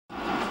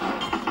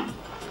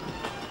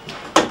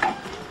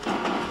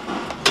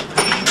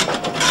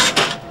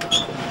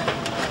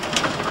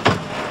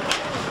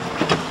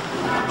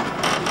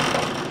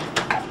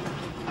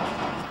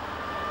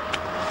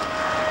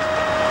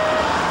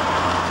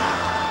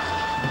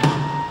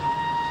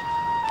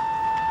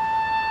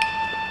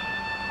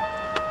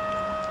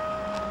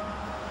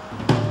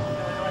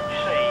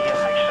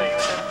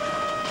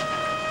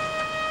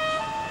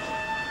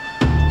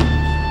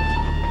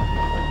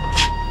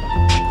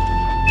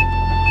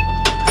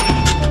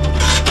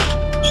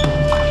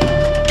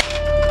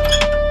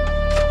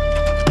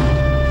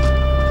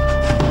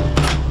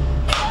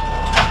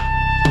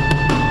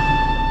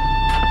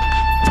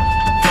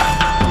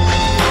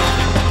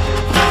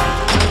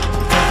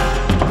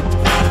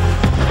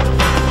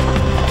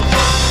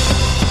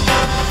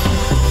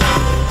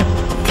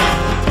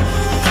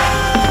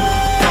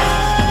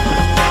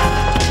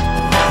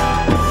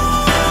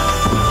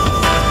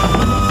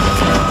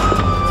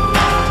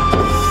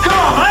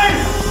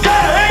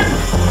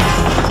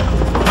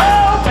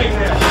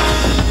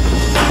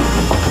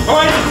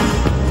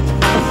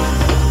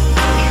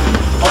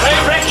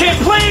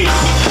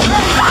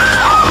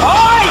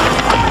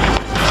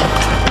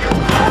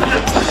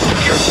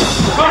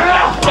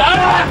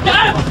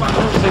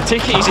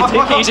take it easy,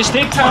 take it easy.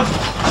 Stay calm.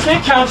 Stay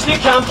calm, stay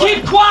calm.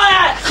 Keep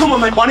quiet! Come on,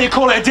 man. Why don't you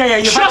call it a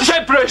day? Shut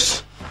it,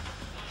 Bruce!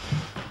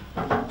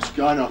 What's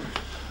going on?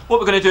 What are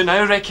we going to do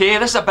now, Ricky?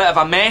 This is a bit of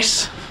a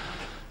mess.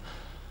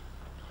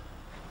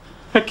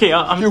 Ricky,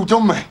 You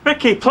done me.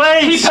 Ricky,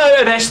 please! Keep out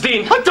of this,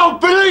 Dean! I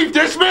don't believe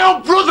this! My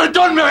own brother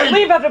done me!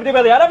 Leave everybody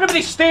where they are.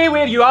 Everybody stay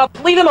where you are.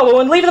 Leave them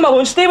alone. Leave them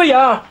alone. Stay where you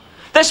are.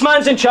 This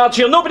man's in charge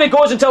here. Nobody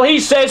goes until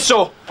he says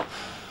so.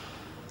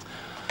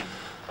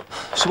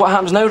 So what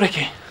happens now,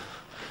 Ricky?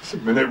 Just a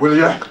minute, will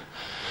you?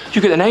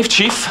 You get the knife,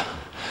 Chief.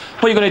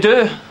 What are you going to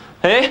do?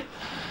 Eh?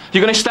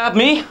 You going to stab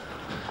me?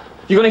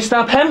 You going to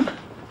stab him?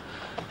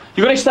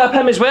 You're going to stab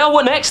him as well?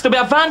 What next? There'll be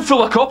a van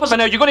full of coppers, and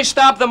now you're going to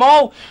stab them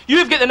all.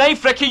 You've got the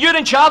knife, Ricky. You're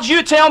in charge.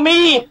 You tell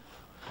me.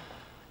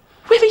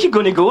 Where are you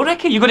going to go,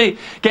 Ricky? You're going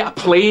to get a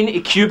plane to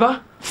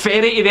Cuba?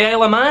 Ferry to the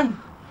Isle of Man?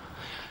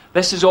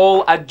 This is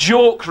all a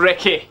joke,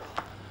 Ricky.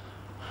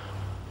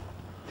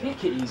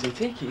 Take it easy,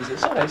 take it easy.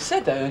 It's all right.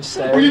 Sit down,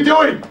 sit down. What are you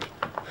doing?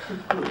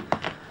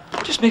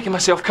 Just making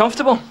myself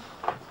comfortable.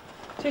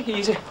 Take it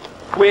easy.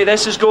 The way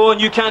this is going,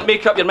 you can't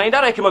make up your mind.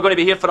 I reckon we're going to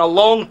be here for a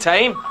long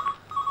time.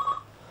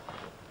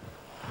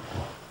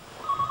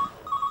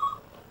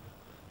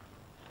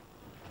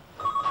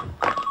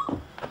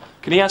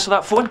 Can you answer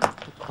that phone?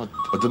 I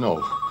don't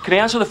know. Can you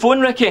answer the phone,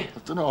 Ricky? I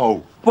don't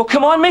know. Well,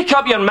 come on, make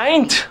up your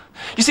mind.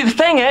 You see, the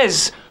thing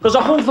is, there's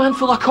a whole van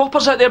full of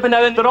coppers out there by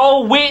now, and they're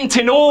all waiting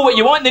to know what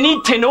you want. They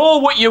need to know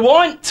what you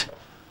want.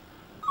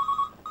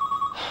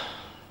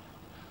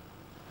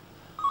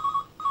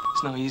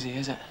 It's not easy,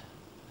 is it?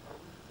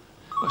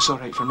 Well, it's all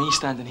right for me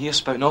standing here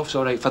spouting off. It's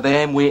all right for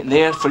them waiting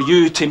there for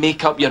you to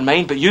make up your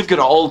mind, but you've got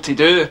it all to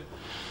do.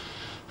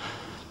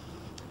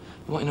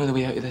 You want to know the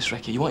way out of this,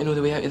 Ricky? You want to know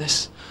the way out of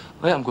this?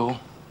 Let him go.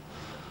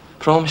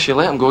 Promise you,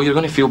 let him go. You're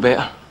going to feel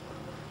better.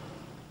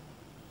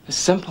 It's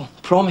simple.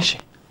 Promise you.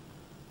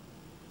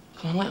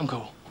 Come on, let him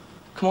go.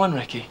 Come on,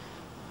 Ricky.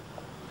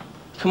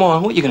 Come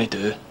on, what are you going to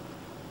do?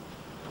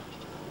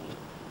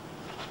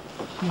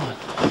 Come on.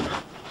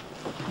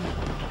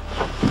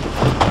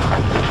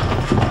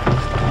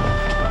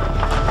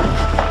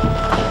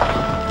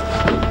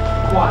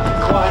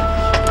 Quiet, quiet.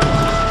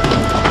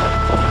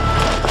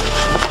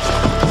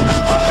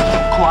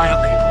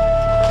 Quietly.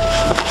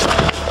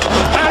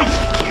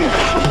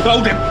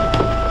 Hold him!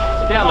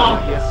 Get him out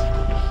of here.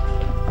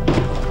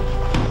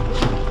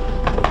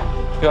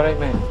 You alright,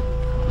 mate?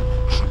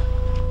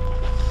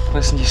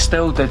 Listen, you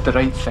still did the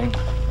right thing.